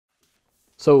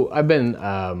So I've been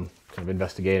kind of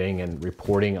investigating and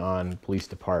reporting on police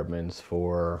departments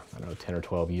for, I don't know, 10 or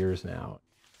 12 years now.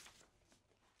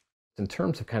 In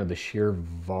terms of kind of the sheer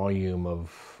volume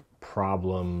of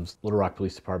problems, Little Rock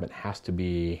Police Department has to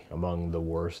be among the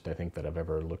worst, I think, that I've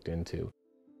ever looked into.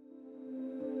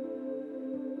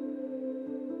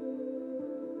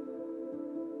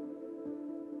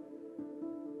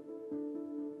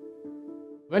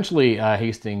 Eventually,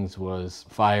 Hastings was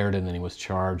fired and then he was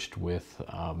charged with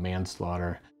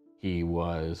manslaughter. He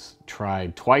was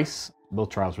tried twice.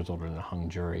 Both trials resulted in a hung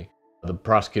jury. The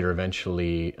prosecutor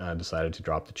eventually decided to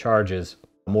drop the charges.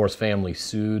 Moore's family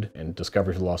sued, and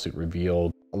discovery of the lawsuit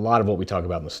revealed a lot of what we talk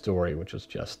about in the story, which was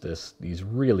just these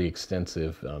really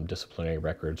extensive disciplinary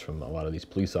records from a lot of these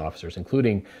police officers,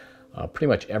 including pretty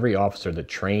much every officer that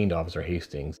trained Officer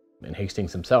Hastings. And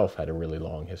Hastings himself had a really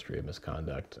long history of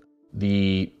misconduct.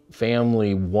 The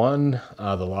family won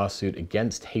the lawsuit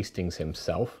against Hastings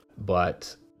himself,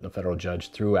 but the federal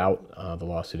judge threw out the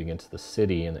lawsuit against the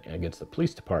city and against the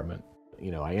police department.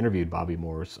 You know, I interviewed Bobby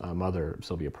Moore's mother,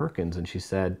 Sylvia Perkins, and she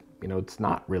said, you know, it's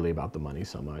not really about the money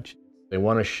so much. They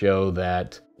want to show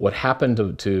that what happened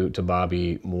to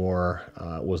Bobby Moore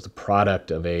was the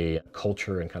product of a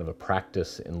culture and kind of a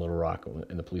practice in Little Rock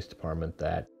in the police department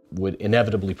that would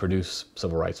inevitably produce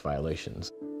civil rights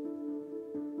violations.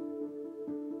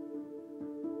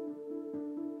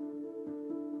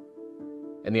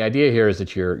 And the idea here is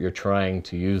that you're trying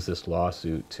to use this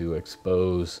lawsuit to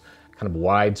expose kind of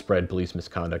widespread police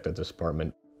misconduct at this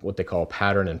department, what they call a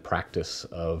pattern and practice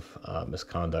of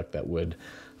misconduct that would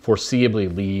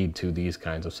foreseeably lead to these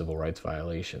kinds of civil rights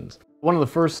violations. One of the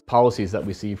first policies that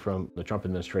we see from the Trump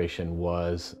administration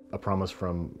was a promise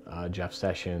from Jeff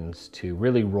Sessions to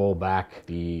really roll back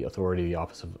the authority of the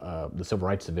Office of the Civil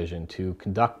Rights Division to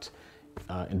conduct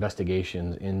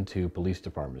investigations into police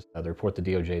departments. The report the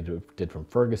DOJ did from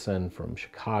Ferguson, from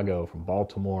Chicago, from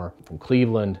Baltimore, from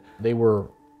Cleveland, they were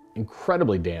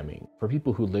incredibly damning for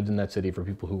people who lived in that city, for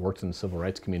people who worked in the civil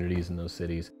rights communities in those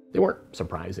cities. They weren't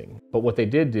surprising. But what they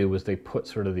did do was they put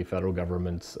sort of the federal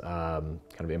government's kind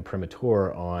of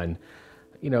imprimatur on,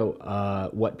 you know,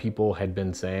 what people had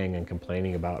been saying and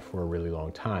complaining about for a really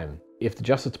long time. If the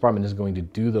Justice Department is going to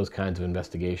do those kinds of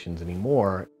investigations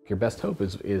anymore, your best hope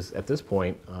is at this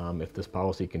point, if this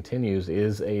policy continues,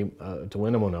 is to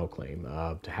win a Monell claim,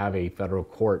 to have a federal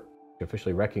court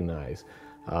officially recognize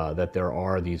that there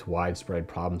are these widespread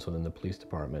problems within the police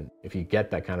department. If you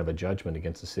get that kind of a judgment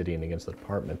against the city and against the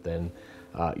department, then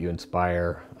you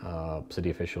inspire city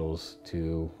officials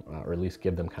to, or at least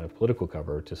give them kind of political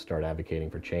cover to start advocating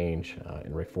for change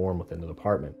and reform within the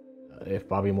department. If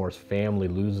Bobby Moore's family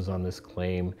loses on this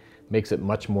claim, it makes it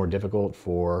much more difficult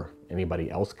for anybody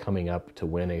else coming up to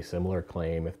win a similar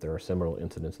claim if there are similar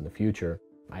incidents in the future.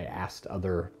 I asked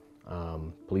other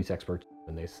police experts,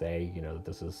 and they say, you know, that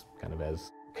this is kind of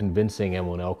as convincing a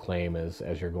Monell claim as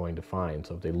you're going to find.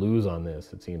 So if they lose on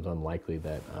this, it seems unlikely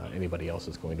that anybody else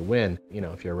is going to win. You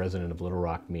know, if you're a resident of Little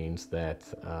Rock, means that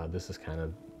this is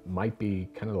might be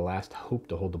kind of the last hope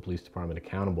to hold the police department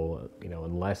accountable, you know,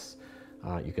 unless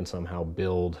you can somehow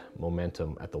build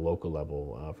momentum at the local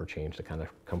level for change to kind of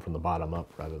come from the bottom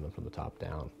up rather than from the top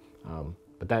down.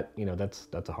 But that, you know, that's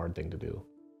a hard thing to do.